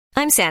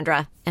I'm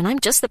Sandra, and I'm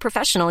just the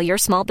professional your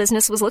small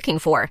business was looking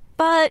for.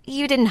 But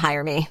you didn't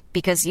hire me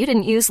because you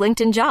didn't use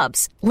LinkedIn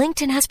Jobs.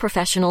 LinkedIn has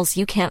professionals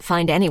you can't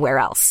find anywhere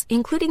else,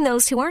 including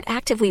those who aren't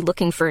actively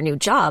looking for a new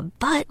job,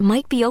 but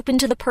might be open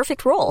to the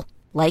perfect role,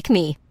 like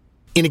me.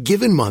 In a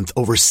given month,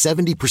 over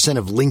 70%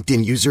 of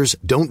LinkedIn users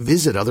don't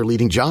visit other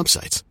leading job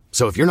sites.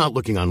 So if you're not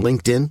looking on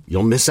LinkedIn,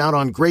 you'll miss out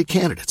on great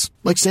candidates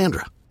like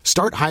Sandra.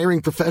 Start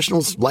hiring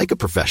professionals like a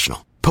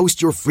professional.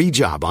 Post your free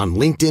job on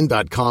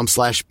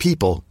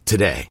linkedin.com/people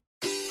today.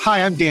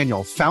 Hi, I'm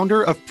Daniel,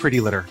 founder of Pretty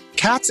Litter.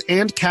 Cats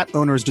and cat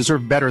owners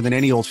deserve better than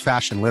any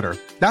old-fashioned litter.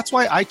 That's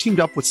why I teamed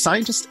up with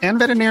scientists and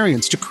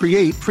veterinarians to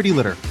create Pretty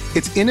Litter.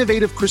 Its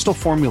innovative crystal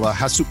formula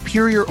has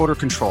superior odor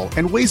control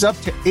and weighs up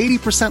to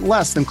 80%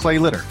 less than clay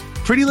litter.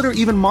 Pretty Litter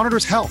even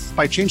monitors health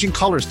by changing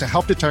colors to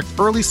help detect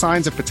early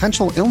signs of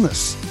potential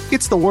illness.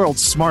 It's the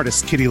world's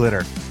smartest kitty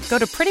litter. Go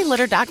to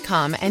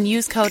prettylitter.com and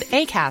use code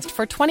ACAST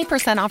for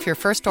 20% off your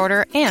first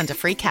order and a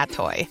free cat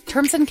toy.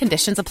 Terms and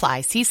conditions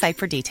apply. See site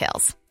for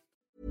details.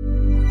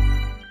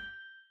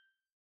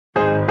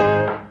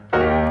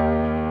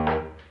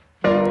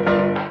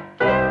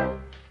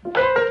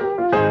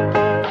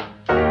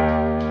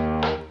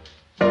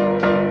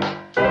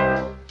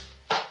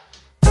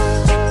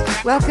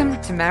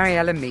 Welcome to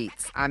Mariella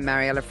Meets. I'm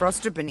Mariella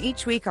Frostrup, and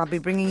each week I'll be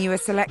bringing you a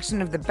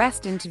selection of the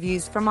best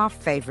interviews from our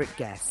favourite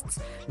guests.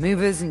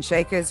 Movers and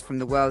shakers from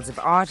the worlds of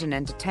art and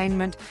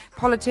entertainment,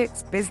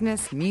 politics,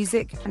 business,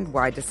 music and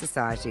wider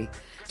society,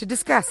 to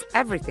discuss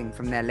everything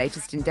from their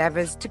latest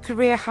endeavours to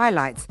career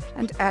highlights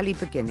and early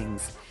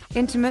beginnings.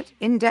 Intimate,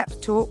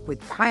 in-depth talk with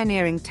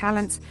pioneering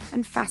talents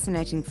and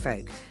fascinating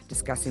folk,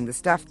 discussing the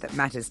stuff that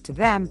matters to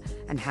them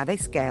and how they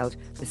scaled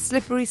the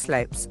slippery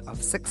slopes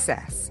of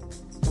success.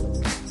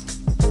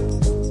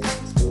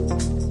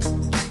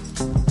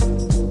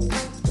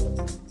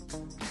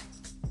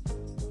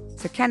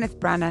 So Kenneth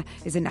Branagh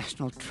is a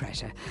national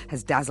treasure,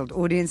 has dazzled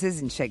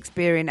audiences in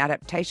Shakespearean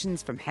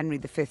adaptations from Henry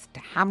V to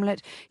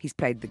Hamlet. He's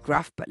played the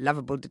gruff but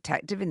lovable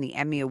detective in the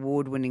Emmy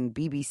Award-winning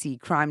BBC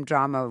crime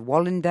drama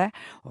Wallander,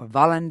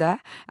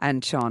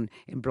 and shone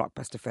in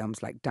blockbuster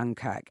films like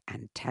Dunkirk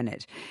and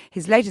Tenet.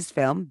 His latest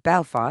film,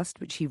 Belfast,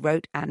 which he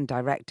wrote and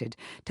directed,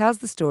 tells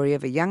the story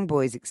of a young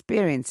boy's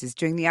experiences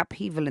during the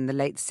upheaval in the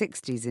late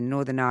 60s in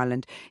Northern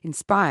Ireland,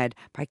 inspired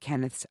by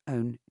Kenneth's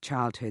own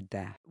childhood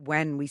there.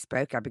 When we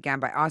spoke, I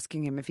began by asking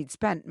him if he'd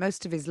spent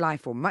most of his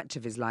life, or much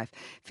of his life,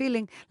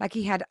 feeling like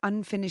he had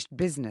unfinished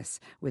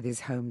business with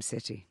his home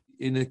city.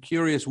 In a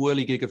curious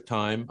whirligig of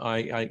time,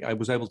 I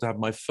was able to have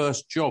my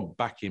first job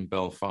back in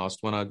Belfast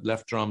when I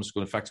left drama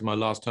school. In fact, in my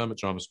last term at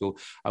drama school,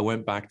 I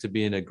went back to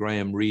be in a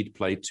Graham Reed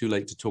play, Too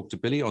Late to Talk to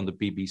Billy, on the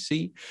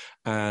BBC.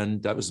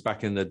 And that was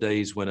back in the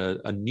days when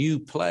a new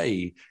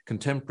play,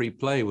 contemporary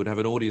play, would have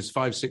an audience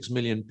 5-6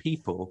 million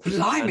people.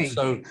 Blimey!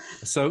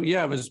 So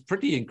yeah, it was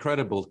pretty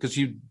incredible because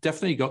you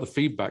definitely got the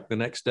feedback the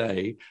next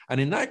day.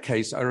 And in that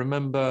case, I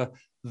remember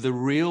the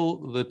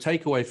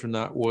takeaway from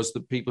that was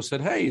that people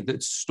said, hey,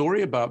 it's a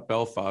story about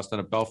Belfast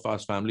and a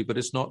Belfast family, but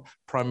it's not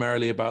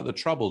primarily about the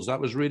Troubles. That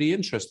was really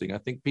interesting. I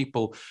think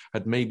people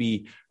had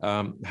maybe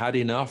had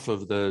enough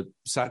of the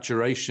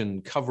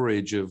saturation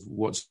coverage of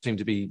what seemed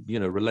to be,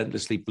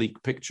 relentlessly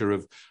bleak picture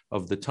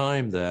of the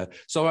time there.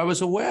 So I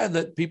was aware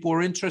that people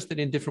were interested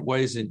in different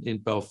ways in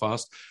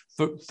Belfast.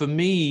 For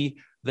me,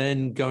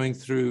 then going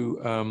through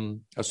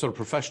a sort of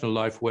professional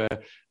life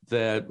where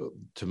there,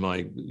 to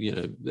my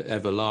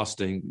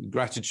everlasting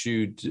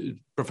gratitude,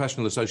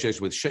 professional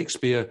association with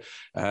Shakespeare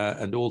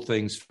and all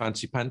things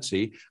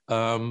fancy-pantsy,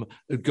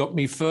 it got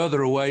me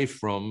further away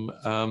from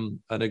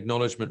an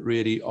acknowledgement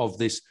really of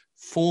this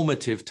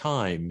formative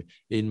time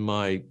in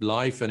my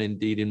life and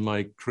indeed in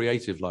my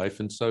creative life.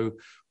 And so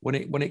when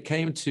it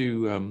came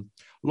to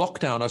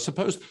lockdown, I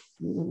suppose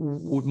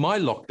my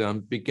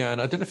lockdown began,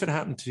 I don't know if it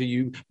happened to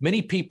you,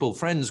 many people,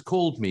 friends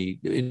called me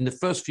in the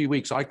first few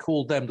weeks. I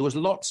called them. There was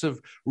lots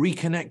of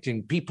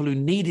reconnecting, people who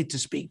needed to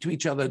speak to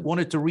each other,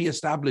 wanted to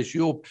reestablish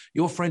your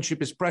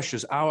friendship is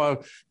precious,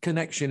 our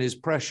connection is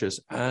precious.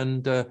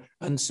 And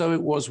so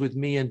it was with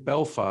me in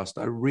Belfast.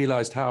 I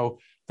realized how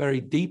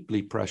very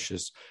deeply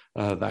precious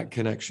that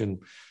connection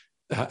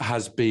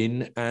has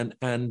been,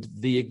 and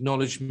the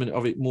acknowledgement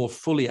of it more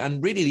fully,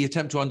 and really the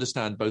attempt to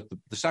understand both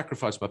the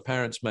sacrifice my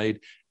parents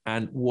made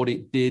and what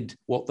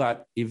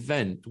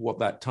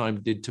that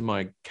time did to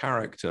my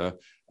character,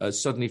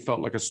 suddenly felt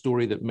like a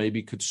story that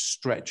maybe could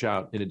stretch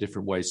out in a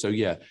different way. So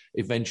yeah,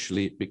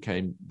 eventually it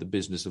became the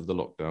business of the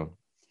lockdown.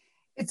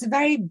 It's a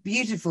very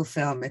beautiful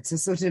film. It's a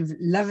sort of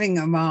loving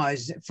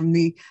homage from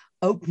the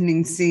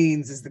opening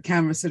scenes as the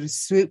camera sort of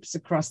swoops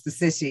across the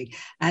city.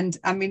 And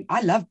I mean, I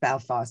love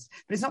Belfast,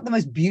 but it's not the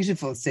most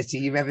beautiful city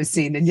you've ever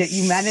seen. And yet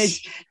you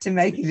manage to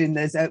make it in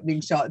those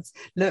opening shots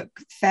look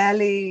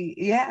fairly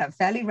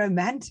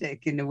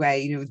romantic in a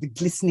way, with the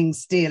glistening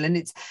steel. And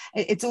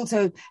it's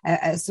also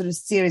a sort of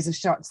series of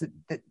shots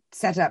that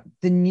set up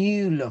the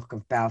new look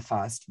of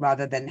Belfast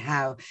rather than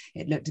how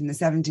it looked in the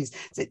 70s.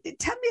 So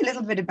tell me a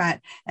little bit about,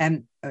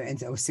 or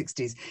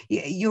 60s,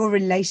 your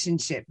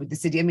relationship with the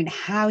city. I mean,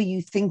 how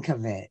you think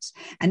of it.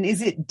 And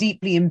is it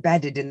deeply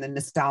embedded in the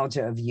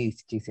nostalgia of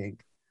youth, do you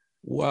think?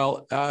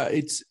 Well,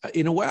 it's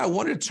in a way I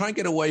wanted to try and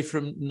get away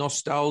from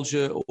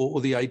nostalgia or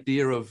the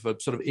idea of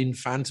sort of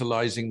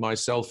infantilizing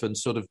myself and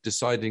sort of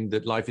deciding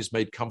that life is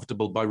made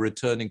comfortable by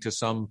returning to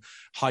some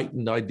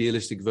heightened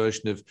idealistic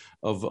version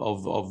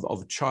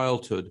of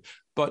childhood.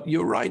 But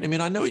you're right. I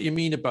mean, I know what you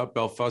mean about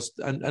Belfast.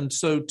 And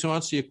so to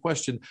answer your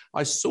question,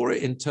 I saw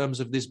it in terms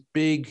of this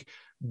big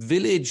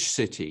village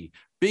city,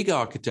 big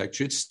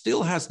architecture. It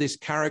still has this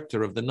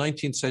character of the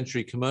 19th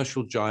century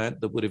commercial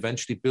giant that would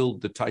eventually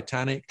build the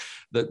Titanic,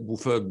 that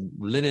for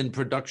linen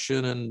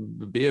production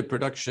and beer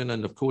production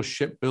and, of course,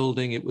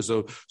 shipbuilding. It was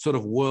a sort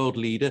of world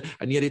leader,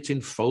 and yet it's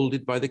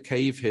enfolded by the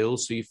Cave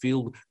Hills. So you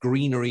feel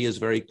greenery is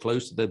very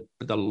close. The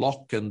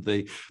loch and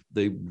the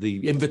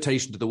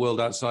invitation to the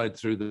world outside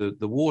through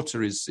the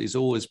water is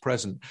always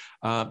present.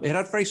 It had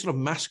a very sort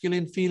of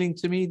masculine feeling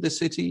to me, the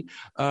city.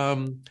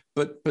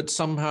 But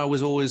somehow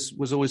was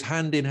always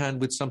hand in hand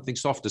with something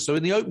softer. So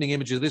in the opening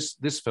image of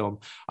this film,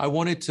 I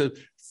wanted to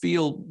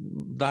feel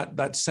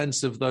that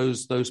sense of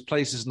those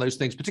places and those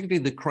things,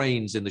 particularly the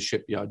cranes in the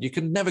shipyard. You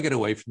can never get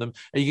away from them,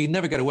 and you can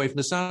never get away from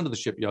the sound of the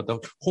shipyard. The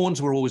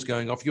horns were always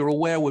going off. You're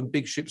aware when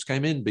big ships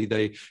came in, be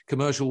they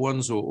commercial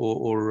ones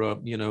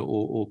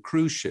or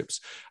cruise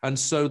ships. And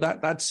so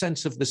that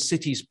sense of the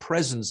city's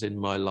presence in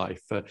my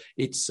life,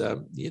 it's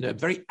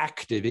very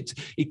active.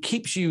 It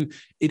keeps you.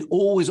 It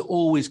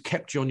always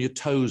kept you on your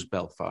toes.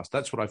 Belfast.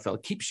 That's what I felt.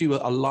 It keeps you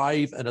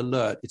alive and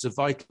alert. It's a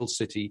vital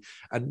city,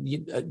 and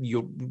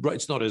you're right.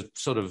 It's not as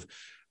sort of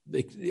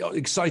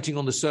exciting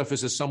on the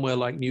surface as somewhere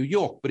like New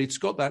York, but it's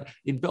got that.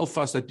 In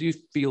Belfast, I do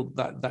feel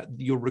that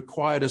you're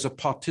required as a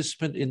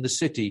participant in the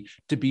city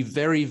to be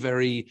very,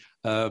 very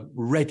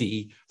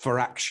ready for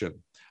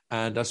action.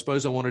 And I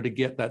suppose I wanted to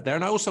get that there.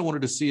 And I also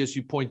wanted to see, as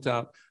you point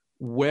out,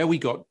 where we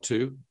got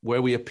to,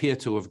 where we appear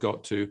to have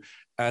got to,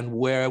 and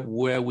where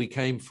we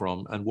came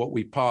from and what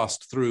we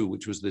passed through,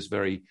 which was this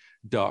very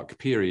dark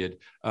period.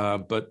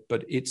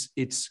 But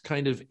it's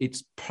kind of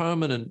its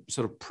permanent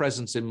sort of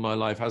presence in my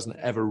life hasn't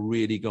ever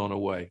really gone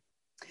away.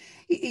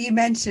 You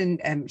mentioned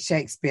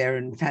Shakespeare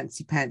and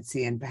Fancy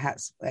Pantsy, and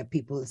perhaps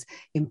people's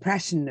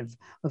impression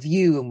of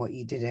you and what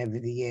you did over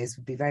the years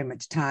would be very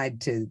much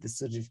tied to the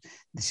sort of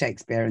the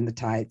Shakespeare and the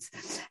tights.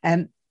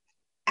 And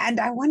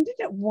I wondered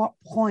at what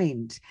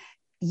point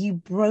you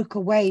broke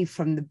away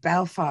from the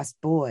Belfast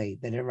boy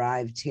that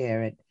arrived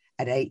here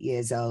at 8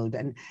 years old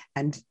and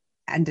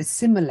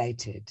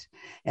assimilated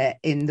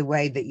in the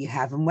way that you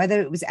have, and whether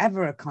it was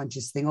ever a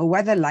conscious thing, or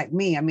whether, like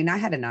me, I mean, I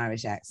had an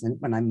Irish accent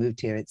when I moved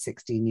here at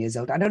 16 years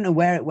old. I don't know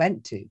where it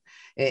went to.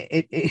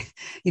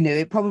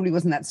 It probably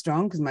wasn't that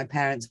strong because my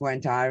parents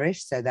weren't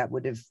Irish, so that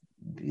would have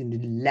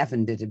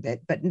leavened it a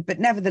bit. But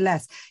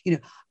nevertheless,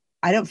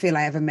 I don't feel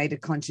I ever made a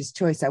conscious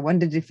choice. I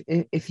wondered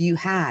if you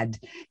had,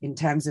 in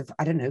terms of,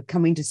 I don't know,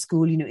 coming to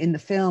school. In the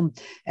film,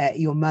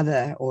 your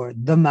mother, or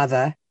the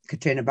mother,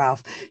 Katrina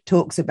Balfe,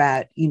 talks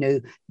about,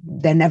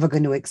 they're never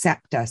going to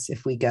accept us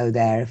if we go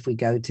there, if we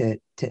go to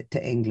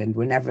England.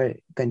 We're never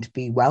going to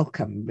be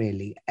welcome,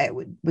 really.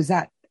 Was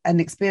that an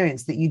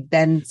experience that you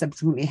then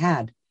subsequently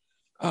had?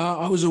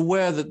 I was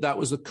aware that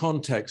was the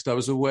context. I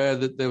was aware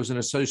that there was an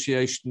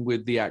association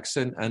with the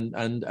accent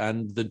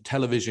and the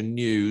television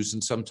news,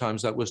 and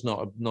sometimes that was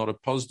not a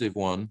positive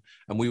one.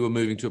 And we were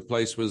moving to a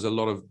place where there's a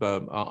lot of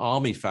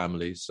army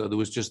families, so there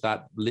was just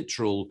that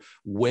literal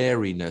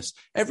wariness.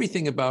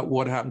 Everything about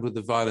what happened with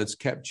the violence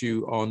kept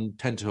you on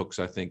tenterhooks.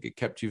 I think it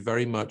kept you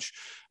very much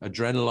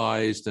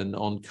adrenalized and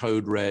on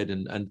code red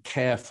and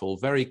careful,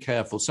 very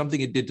careful. Something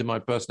it did to my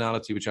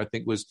personality, which I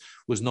think was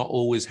not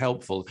always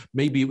helpful.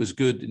 Maybe it was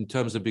good in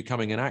terms of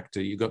becoming an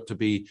actor. You got to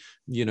be,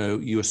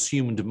 you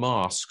assumed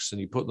masks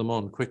and you put them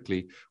on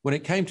quickly. When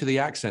it came to the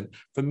accent,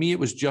 for me, it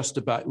was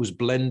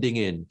blending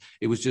in.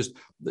 It was just,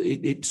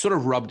 it sort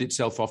of rubbed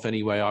itself off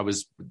anyway. I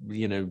was,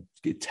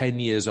 10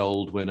 years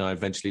old when I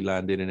eventually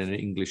landed in an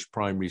English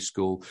primary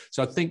school.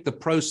 So I think the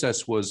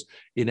process was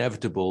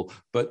inevitable,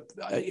 but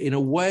in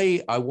a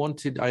way I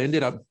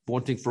ended up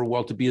wanting for a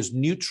while to be as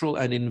neutral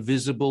and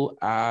invisible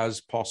as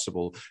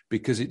possible,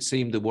 because it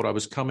seemed that what I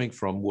was coming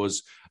from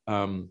was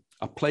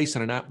a place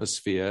and an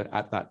atmosphere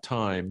at that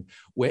time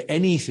where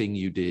anything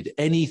you did,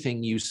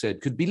 anything you said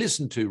could be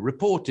listened to,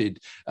 reported,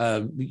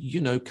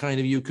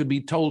 you could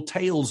be told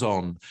tales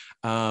on.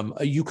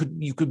 You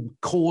could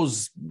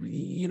cause,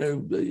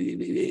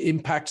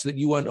 impacts that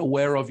you weren't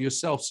aware of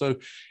yourself. So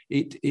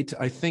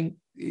I think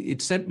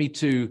it sent me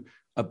to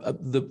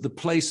the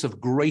place of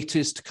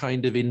greatest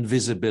kind of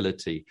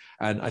invisibility.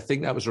 And I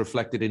think that was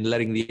reflected in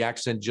letting the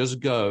accent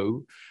just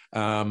go,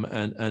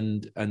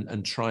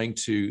 and trying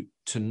to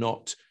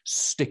not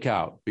stick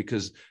out,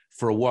 because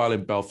for a while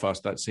in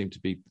Belfast, that seemed to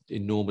be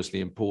enormously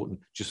important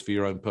just for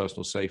your own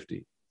personal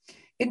safety.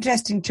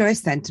 Interesting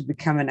choice then to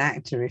become an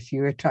actor if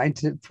you were trying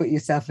to put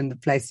yourself in the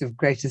place of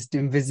greatest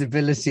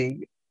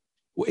invisibility.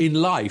 in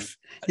life.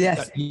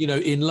 Yes.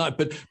 In life.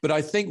 But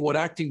I think what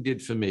acting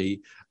did for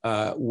me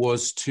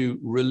was to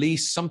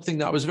release something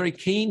that I was very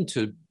keen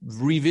to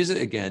revisit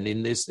again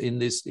in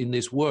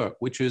this work,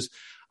 which is,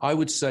 I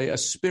would say, a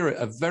spirit,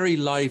 a very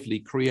lively,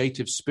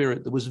 creative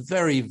spirit that was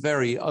very,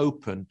 very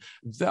open.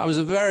 I was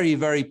a very,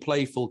 very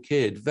playful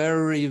kid,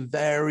 very,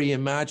 very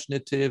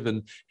imaginative,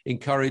 and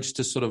encouraged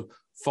to sort of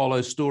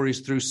follow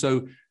stories through.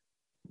 So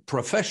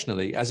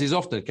professionally, as is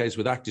often the case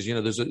with actors,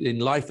 there's in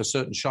life a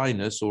certain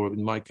shyness, or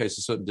in my case,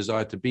 a certain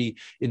desire to be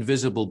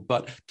invisible,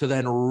 but to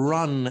then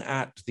run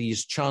at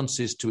these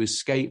chances to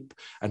escape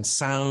and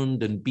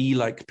sound and be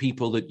like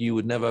people that you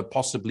would never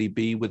possibly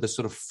be, with a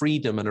sort of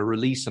freedom and a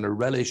release and a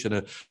relish and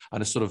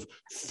a sort of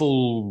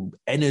full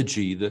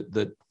energy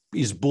that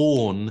is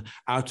born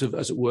out of,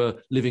 as it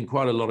were, living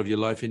quite a lot of your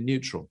life in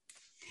neutral.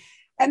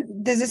 And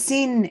there's a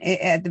scene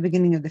at the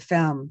beginning of the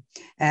film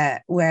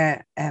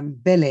where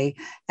Billy,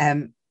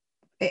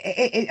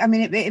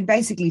 it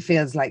basically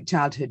feels like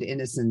childhood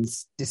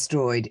innocence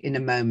destroyed in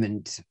a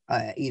moment,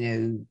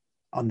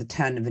 on the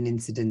turn of an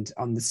incident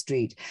on the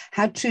street.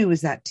 How true was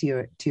that to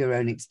your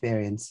own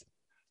experience?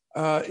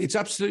 It's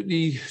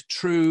absolutely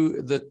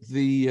true that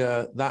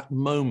that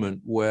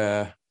moment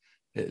where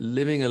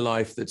living a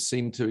life that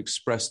seemed to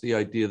express the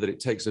idea that it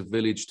takes a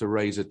village to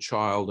raise a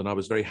child. And I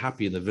was very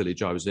happy in the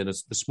village I was in, a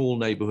small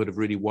neighborhood of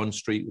really one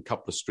street, a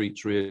couple of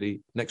streets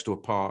really, next to a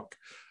park,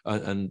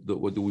 and that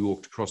we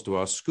walked across to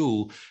our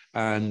school,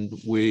 and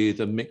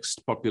with a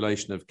mixed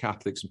population of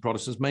Catholics and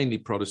Protestants, mainly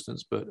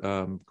Protestants, but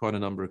quite a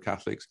number of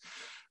Catholics.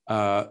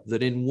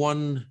 That in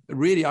one,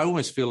 really, I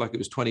almost feel like it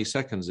was 20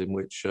 seconds in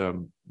which,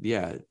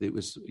 it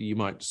was, you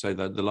might say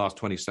that the last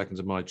 20 seconds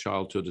of my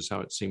childhood is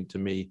how it seemed to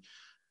me.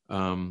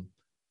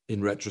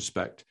 In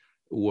retrospect,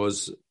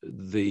 was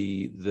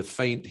the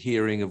faint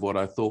hearing of what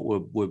I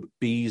thought were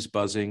bees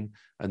buzzing,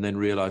 and then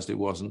realized it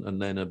wasn't,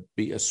 and then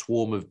a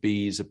swarm of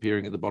bees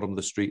appearing at the bottom of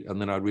the street, and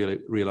then I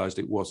realized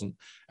it wasn't,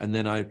 and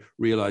then I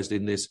realized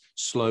in this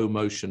slow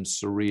motion,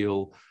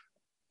 surreal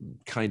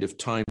kind of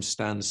time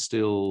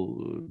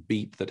standstill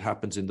beat that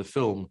happens in the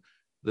film,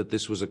 that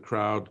this was a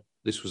crowd,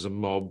 this was a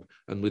mob,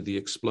 and with the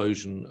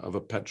explosion of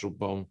a petrol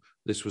bomb,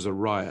 this was a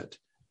riot.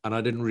 And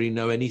I didn't really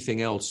know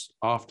anything else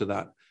after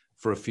that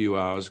for a few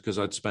hours, because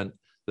I'd spent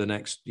the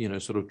next,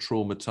 sort of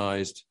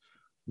traumatized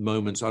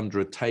moments under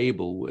a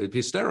table,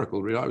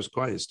 hysterical. Really, I was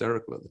quite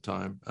hysterical at the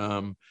time.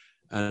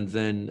 And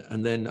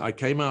then I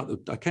came out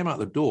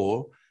the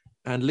door,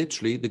 and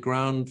literally the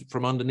ground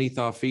from underneath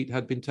our feet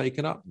had been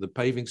taken up. The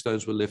paving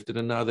stones were lifted,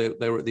 and now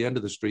they were at the end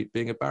of the street,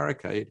 being a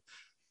barricade.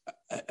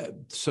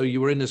 So you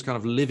were in this kind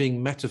of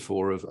living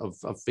metaphor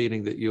of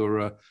feeling that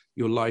your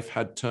life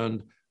had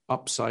turned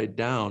upside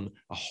down.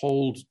 A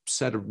whole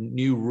set of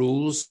new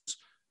rules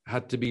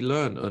had to be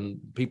learned, and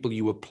people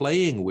you were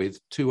playing with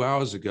 2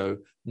 hours ago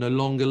no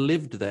longer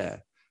lived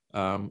there.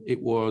 It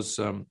was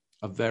a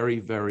very,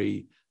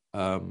 very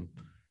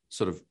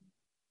sort of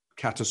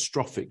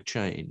catastrophic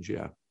change.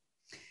 Yeah.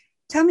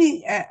 Tell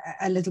me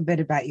a little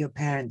bit about your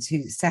parents,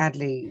 who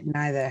sadly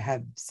neither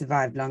have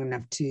survived long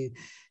enough to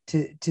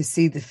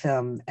see the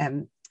film.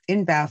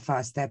 In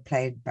Belfast, they're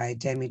played by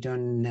Jamie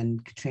Dornan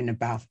and Katrina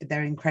Balfe.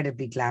 They're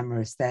incredibly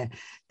glamorous. They're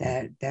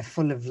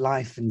full of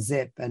life and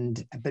zip,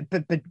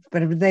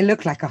 but they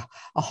look like a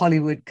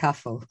Hollywood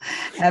couple.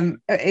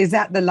 Is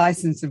that the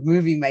license of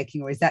movie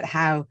making, or is that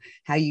how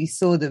you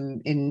saw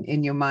them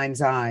in your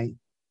mind's eye?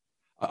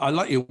 I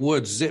like your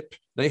word, zip.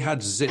 They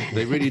had zip.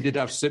 They really did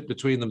have zip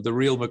between them. The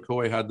real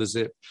McCoy had the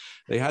zip.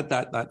 They had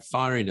that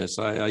fieriness.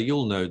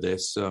 You'll know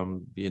this.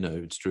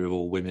 It's true of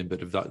all women, but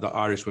the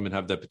Irish women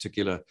have their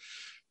particular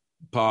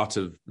part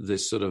of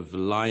this sort of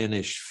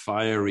lionish,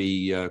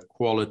 fiery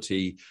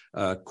quality,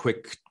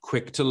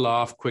 quick to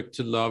laugh, quick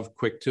to love,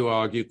 quick to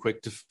argue,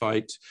 quick to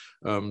fight.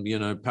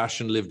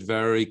 Passion lived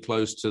very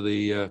close to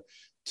the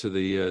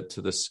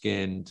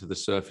skin, to the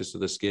surface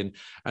of the skin,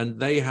 and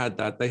they had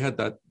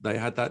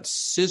that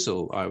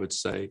sizzle, I would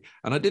say.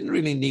 And I didn't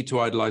really need to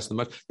idolize them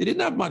much. They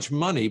didn't have much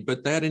money,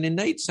 but they had an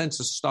innate sense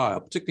of style,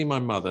 particularly my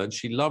mother, and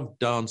she loved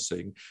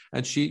dancing,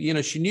 and she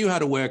knew how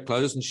to wear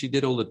clothes, and she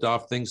did all the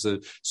daft things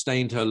that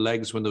stained her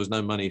legs when there was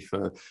no money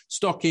for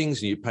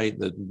stockings, and you paint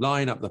the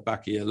line up the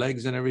back of your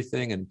legs and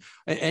everything, and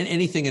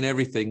anything and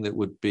everything that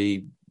would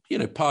be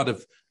part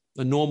of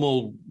a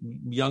normal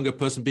younger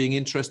person being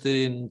interested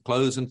in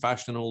clothes and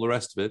fashion and all the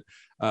rest of it,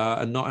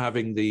 and not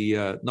having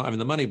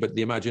the money, but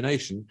the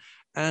imagination.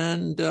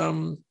 And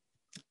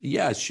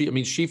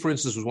she, for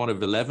instance, was one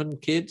of 11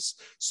 kids.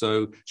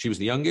 So she was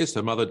the youngest.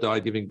 Her mother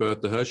died giving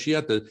birth to her. She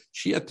had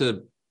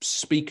to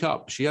speak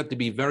up. She had to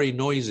be very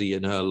noisy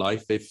in her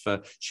life if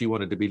she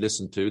wanted to be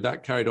listened to.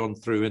 That carried on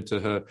through into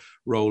her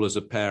role as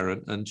a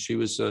parent, and she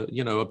was a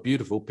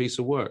beautiful piece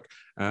of work.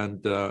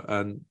 And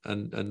the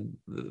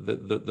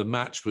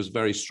match was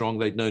very strong.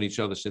 They'd known each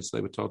other since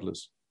they were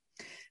toddlers.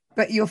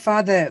 But your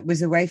father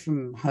was away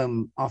from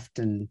home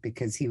often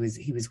because he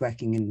was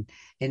working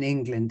in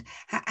England.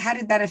 How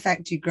did that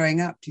affect you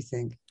growing up, do you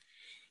think?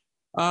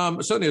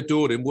 Certainly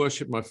adored him,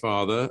 worshipped my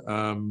father,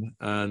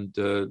 and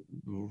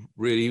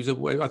really,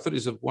 I thought he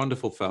was a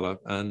wonderful fella,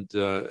 and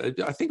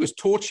I think it was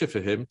torture for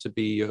him to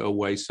be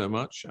away so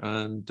much,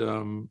 and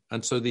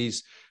so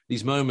these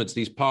moments,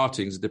 these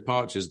partings,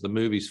 departures, the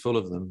movie's full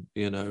of them.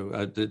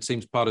 It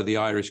seems part of the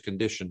Irish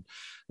condition.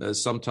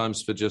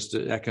 Sometimes for just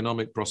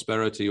economic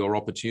prosperity or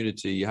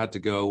opportunity, you had to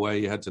go away,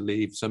 you had to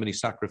leave. So many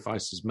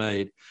sacrifices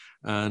made,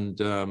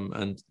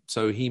 and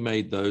so he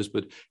made those.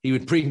 But he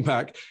would bring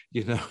back,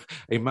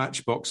 a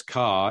Matchbox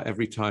car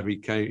every time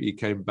he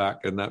came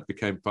back, and that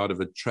became part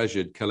of a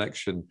treasured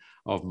collection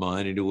of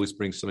mine. He'd always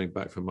bring something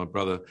back from my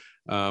brother,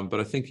 but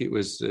I think it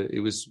was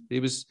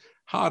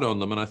hard on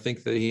them, and I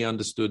think that he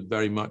understood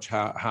very much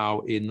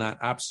how in that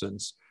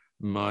absence,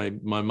 my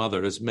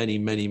mother, as many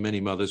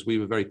mothers, we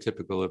were very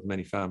typical of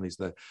many families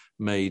that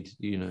made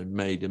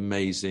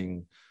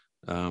amazing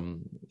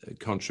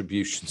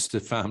contributions to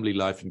family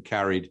life and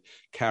carried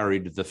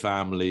the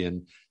family,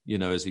 and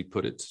as he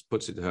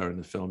puts it to her in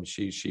the film,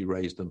 she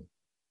raised them.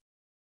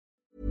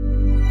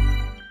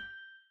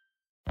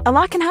 A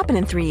lot can happen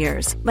in 3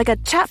 years, like a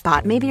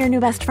chatbot may be your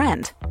new best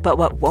friend. But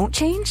what won't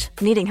change?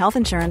 Needing health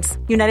insurance.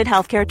 United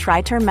Healthcare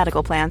Tri-Term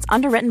Medical Plans,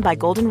 underwritten by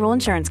Golden Rule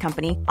Insurance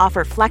Company,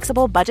 offer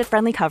flexible,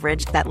 budget-friendly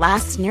coverage that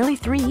lasts nearly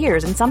 3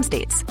 years in some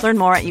states. Learn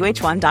more at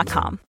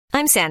uh1.com.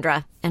 I'm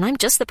Sandra, and I'm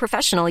just the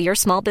professional your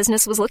small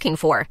business was looking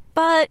for.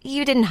 But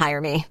you didn't hire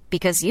me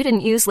because you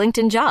didn't use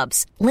LinkedIn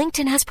Jobs.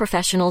 LinkedIn has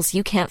professionals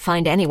you can't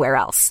find anywhere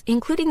else,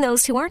 including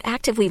those who aren't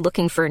actively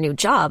looking for a new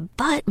job,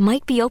 but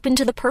might be open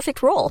to the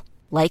perfect role,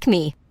 like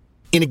me.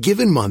 In a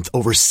given month,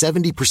 over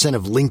 70%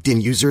 of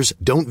LinkedIn users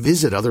don't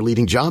visit other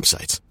leading job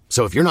sites.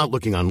 So if you're not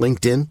looking on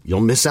LinkedIn,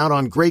 you'll miss out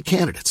on great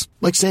candidates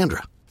like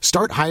Sandra.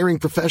 Start hiring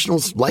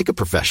professionals like a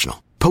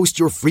professional. Post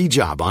your free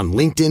job on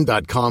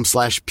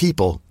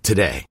linkedin.com/people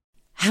today.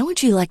 How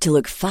would you like to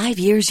look 5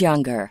 years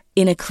younger?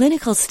 In a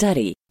clinical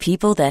study,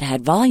 people that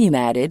had volume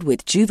added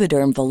with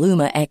Juvederm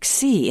Voluma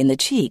XC in the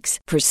cheeks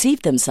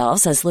perceived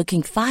themselves as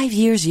looking 5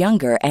 years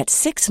younger at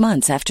 6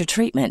 months after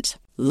treatment.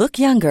 Look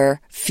younger,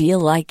 feel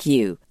like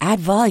you. Add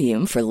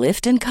volume for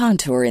lift and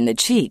contour in the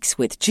cheeks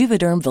with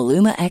Juvederm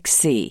Voluma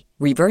XC.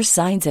 Reverse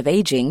signs of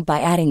aging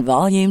by adding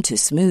volume to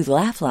smooth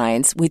laugh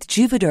lines with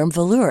Juvederm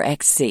Volure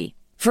XC.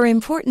 For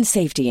important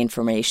safety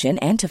information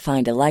and to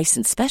find a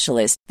licensed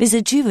specialist,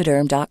 visit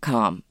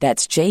Juvederm.com.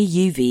 That's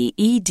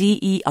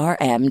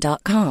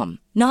JUVEDERM.com.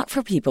 Not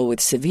for people with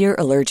severe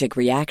allergic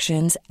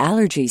reactions,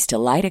 allergies to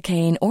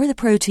lidocaine, or the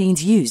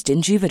proteins used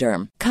in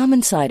Juvederm.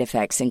 Common side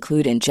effects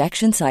include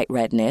injection site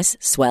redness,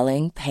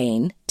 swelling,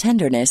 pain,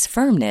 tenderness,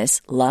 firmness,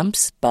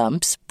 lumps,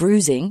 bumps,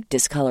 bruising,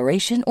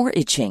 discoloration, or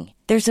itching.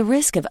 There's a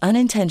risk of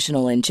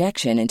unintentional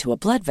injection into a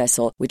blood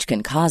vessel, which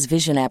can cause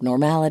vision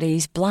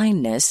abnormalities,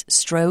 blindness,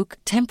 stroke,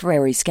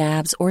 temporary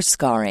scabs, or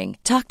scarring.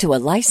 Talk to a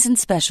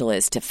licensed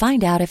specialist to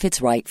find out if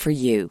it's right for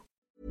you.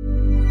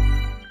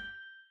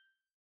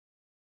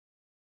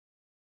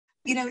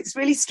 It's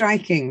really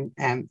striking,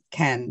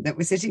 Ken, that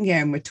we're sitting here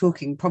and we're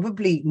talking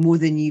probably more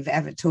than you've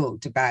ever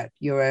talked about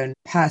your own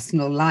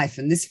personal life.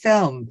 And this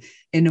film,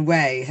 in a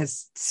way,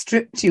 has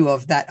stripped you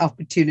of that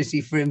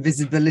opportunity for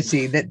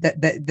invisibility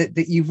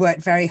that you've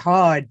worked very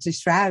hard to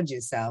shroud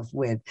yourself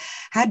with.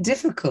 How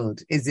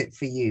difficult is it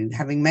for you,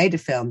 having made a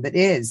film that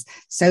is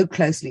so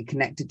closely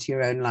connected to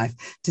your own life,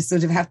 to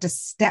sort of have to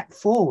step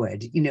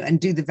forward, and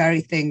do the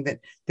very thing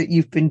that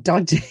you've been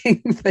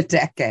dodging for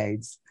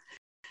decades?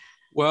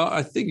 Well,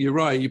 I think you're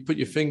right. You put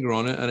your finger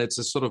on it, and it's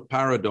a sort of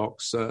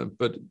paradox.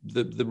 But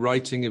the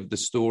writing of the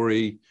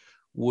story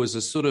was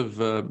a sort of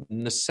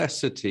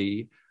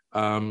necessity,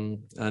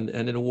 and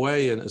in a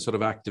way, a sort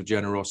of act of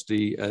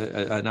generosity,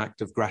 an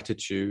act of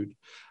gratitude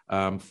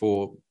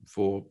for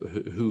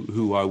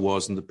who I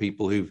was and the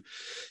people who've,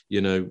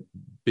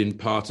 been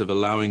part of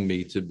allowing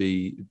me to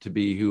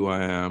be who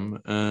I am.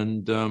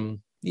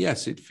 And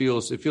yes, it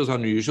feels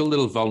unusual, a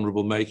little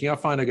vulnerable making. I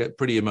find I get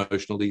pretty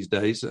emotional these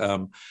days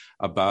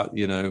about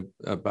this.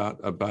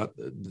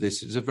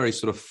 It's a very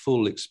sort of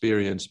full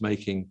experience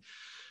making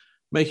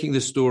the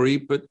story,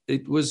 but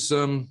it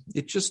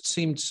just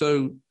seemed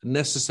so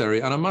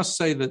necessary. And I must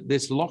say that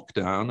this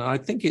lockdown, I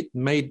think it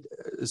made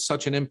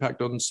such an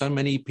impact on so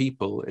many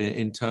people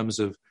in terms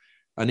of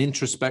an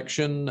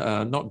introspection,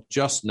 not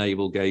just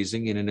navel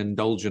gazing in an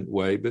indulgent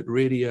way, but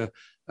really a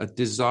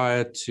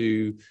desire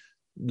to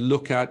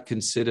look at,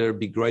 consider,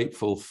 be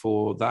grateful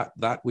for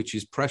that which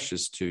is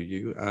precious to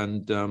you,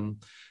 and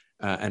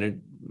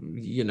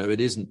it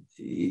isn't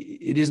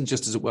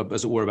just as it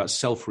were about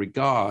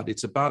self-regard.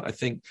 It's about, I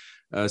think,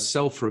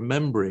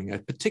 self-remembering,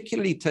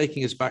 particularly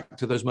taking us back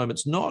to those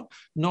moments, not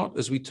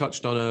as we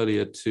touched on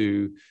earlier,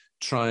 to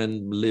try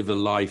and live a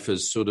life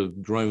as sort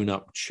of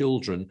grown-up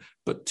children,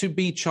 but to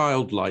be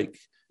childlike,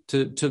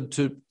 to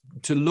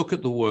look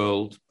at the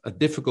world, a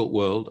difficult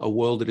world, a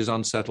world that is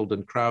unsettled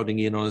and crowding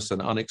in on us and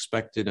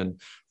unexpected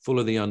and full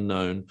of the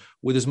unknown,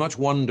 with as much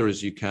wonder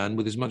as you can,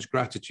 with as much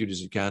gratitude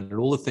as you can, and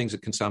all the things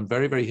that can sound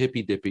very, very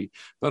hippy-dippy.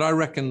 But I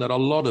reckon that a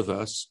lot of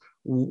us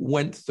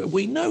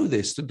we know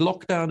this, that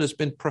lockdown has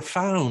been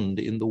profound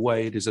in the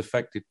way it has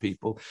affected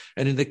people.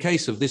 And in the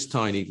case of this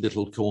tiny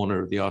little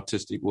corner of the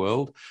artistic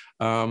world,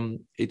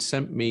 it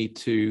sent me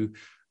to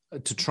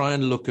try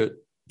and look at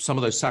some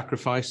of those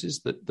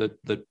sacrifices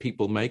that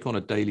people make on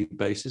a daily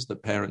basis,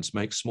 that parents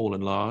make, small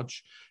and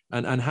large,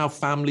 and how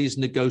families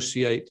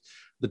negotiate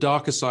the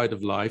darker side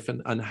of life,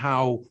 and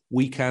how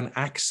we can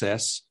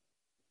access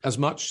as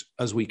much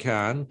as we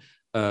can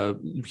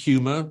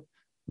humor,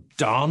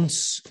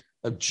 dance,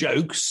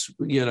 jokes,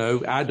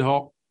 ad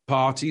hoc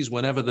parties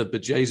whenever the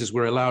bejesus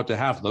were allowed to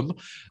have them,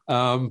 we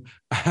won't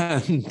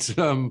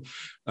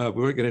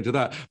get into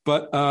that.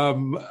 But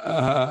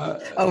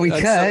we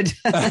could.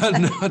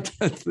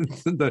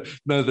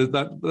 No,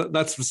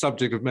 that's the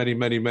subject of many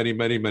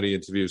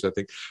interviews, I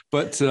think.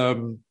 But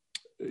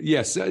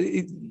yes,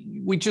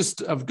 we just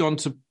have gone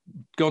to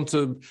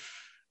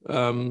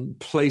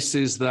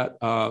places that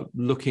are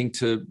looking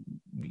to,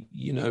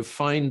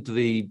 find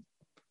the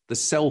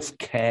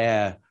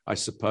self-care, I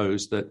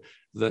suppose, that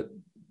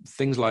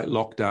things like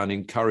lockdown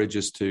encourage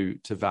us to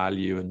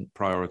value and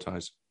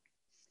prioritize.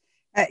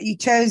 You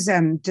chose,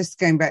 just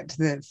going back to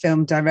the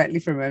film directly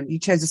for a moment, you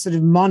chose a sort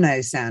of mono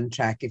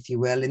soundtrack, if you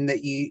will, in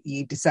that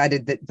you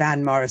decided that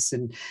Van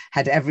Morrison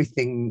had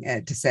everything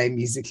to say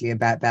musically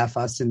about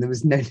Belfast, and there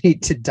was no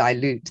need to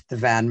dilute the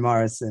Van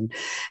Morrison.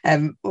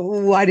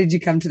 Why did you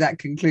come to that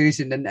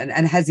conclusion?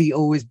 And has he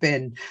always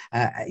been,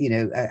 a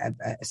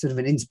sort of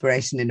an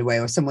inspiration in a way,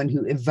 or someone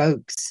who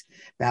evokes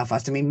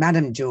Belfast? I mean,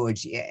 Madame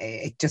George,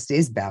 it just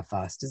is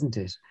Belfast, isn't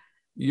it?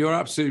 You're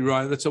absolutely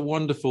right. That's a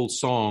wonderful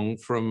song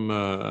from,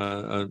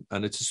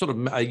 and it's a sort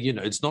of,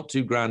 it's not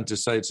too grand to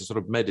say it's a sort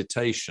of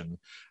meditation.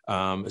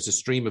 It's a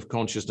stream of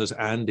consciousness,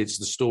 and it's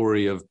the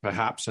story of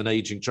perhaps an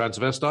aging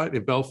transvestite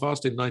in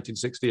Belfast in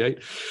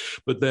 1968.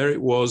 But there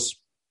it was,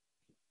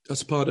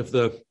 as part of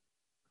the,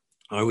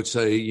 I would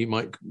say you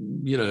might,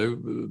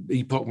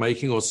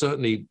 epoch-making, or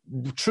certainly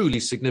truly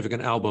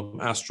significant album,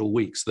 Astral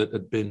Weeks, that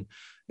had been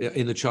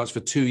in the charts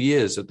for 2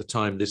 years at the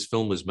time this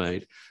film was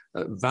made.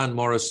 Van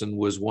Morrison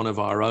was one of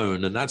our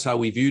own, and that's how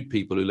we viewed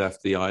people who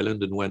left the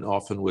island and went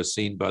off and were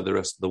seen by the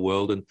rest of the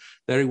world. And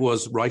there he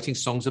was writing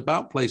songs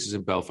about places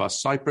in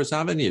Belfast, Cypress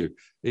Avenue,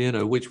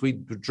 which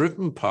we'd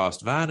driven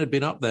past. Van had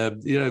been up there,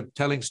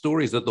 telling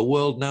stories that the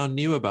world now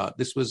knew about.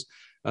 This was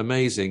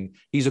amazing.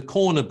 He's a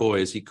corner boy,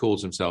 as he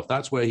calls himself.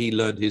 That's where he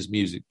learned his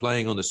music,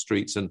 playing on the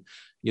streets. And,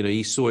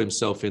 he saw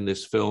himself in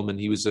this film, and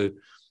he was a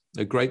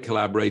great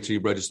collaborator. He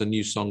wrote us a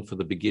new song for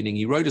the beginning.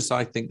 He wrote us,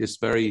 I think, this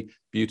very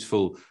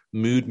beautiful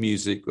mood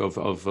music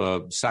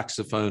of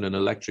saxophone and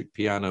electric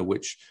piano,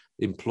 which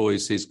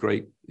employs his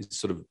great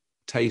sort of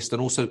taste.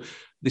 And also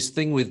this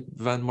thing with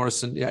Van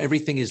Morrison,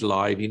 everything is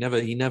live. He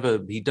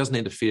doesn't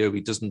interfere.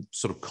 He doesn't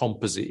sort of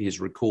composite his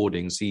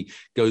recordings. He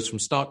goes from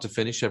start to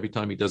finish every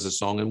time he does a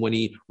song. And when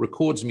he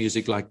records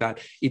music like that,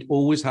 it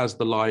always has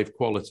the live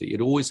quality.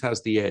 It always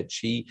has the edge.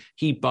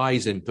 He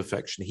buys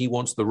imperfection. He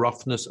wants the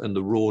roughness and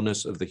the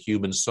rawness of the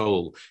human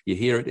soul. You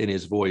hear it in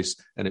his voice,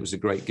 and it was a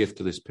great gift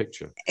to this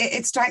picture.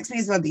 It strikes me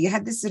as well that you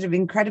had this sort of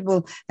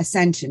incredible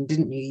ascension,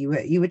 didn't you?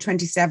 You were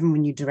 27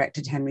 when you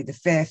directed Henry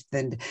V,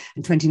 and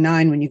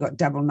 29 when you got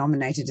double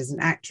nominated as an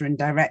actor and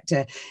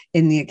director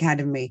in the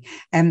Academy.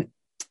 Do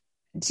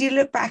you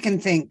look back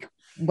and think,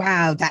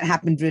 wow, that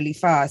happened really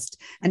fast?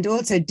 And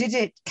also, did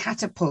it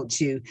catapult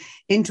you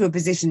into a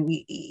position?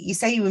 You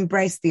say you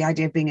embraced the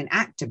idea of being an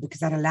actor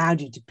because that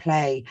allowed you to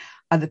play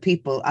other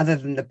people other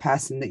than the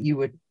person that you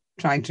were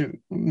trying to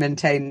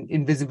maintain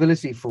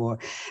invisibility for.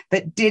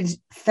 But did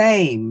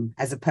fame,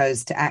 as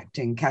opposed to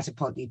acting,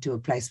 catapult you to a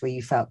place where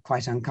you felt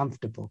quite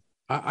uncomfortable?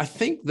 I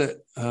think that,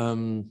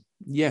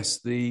 yes,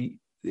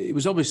 it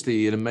was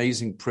obviously an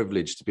amazing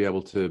privilege to be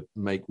able to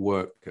make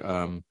work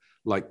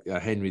like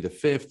Henry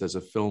V. There's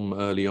a film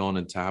early on,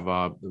 and to have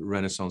our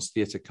Renaissance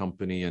Theatre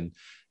Company and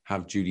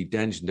have Judi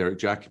Dench and Derek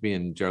Jacobi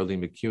and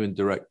Geraldine McEwen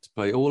direct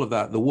play, all of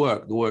that. The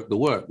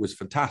work was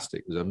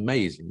fantastic. It was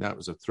amazing. That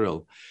was a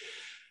thrill.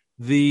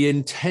 The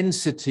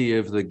intensity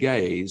of the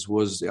gaze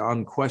was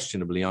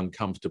unquestionably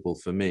uncomfortable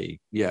for me.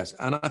 Yes.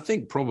 And I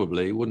think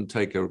probably it wouldn't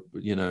take a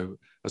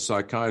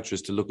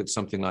psychiatrist to look at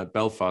something like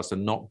Belfast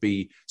and not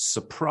be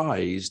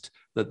surprised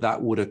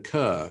that would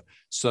occur.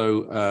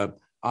 So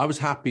I was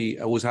happy.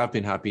 I always have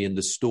been happy in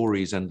the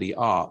stories and the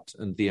art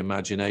and the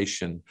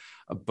imagination.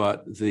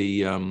 But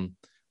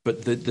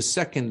the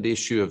second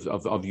issue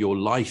of your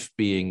life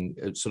being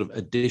sort of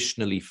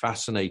additionally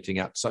fascinating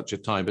at such a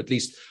time, at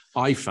least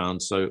I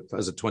found so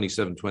as a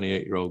 27,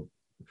 28-year-old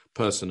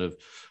person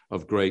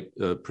of great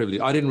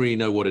privilege. I didn't really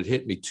know what had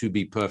hit me, to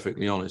be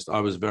perfectly honest.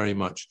 I was very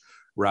much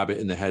rabbit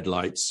in the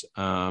headlights,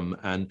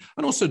 and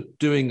also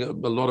doing a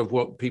lot of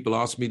what people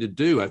asked me to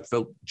do. I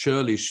felt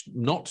churlish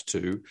not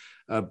to,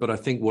 but I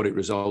think what it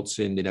results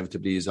in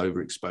inevitably is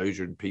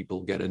overexposure, and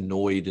people get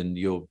annoyed, and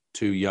you're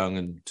too young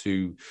and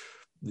too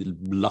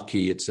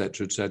lucky,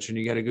 etc., and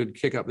you get a good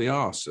kick up the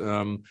arse.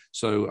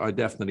 So I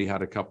definitely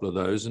had a couple of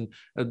those, and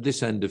at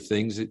this end of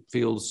things, it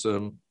feels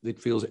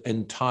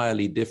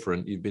entirely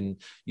different. You've been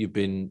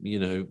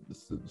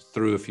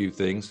through a few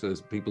things.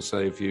 As people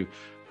say, if you're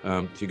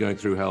going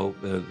through hell,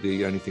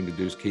 the only thing to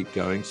do is keep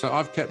going. So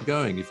I've kept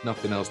going. If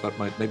nothing else,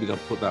 maybe they'll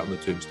put that on the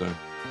tombstone.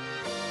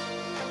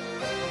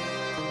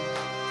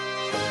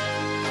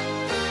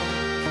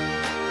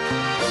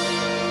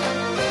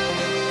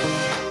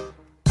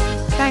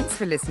 Thanks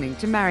for listening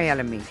to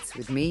Mariella Meets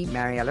with me,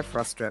 Mariella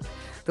Frostrup.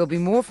 There'll be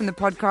more from the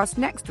podcast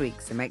next week,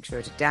 so make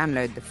sure to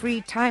download the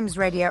free Times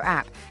Radio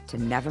app to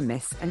never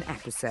miss an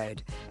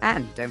episode.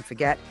 And don't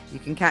forget, you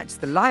can catch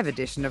the live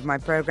edition of my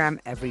programme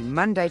every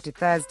Monday to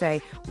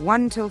Thursday,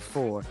 1 till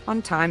 4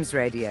 on Times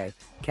Radio.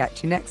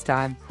 Catch you next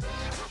time.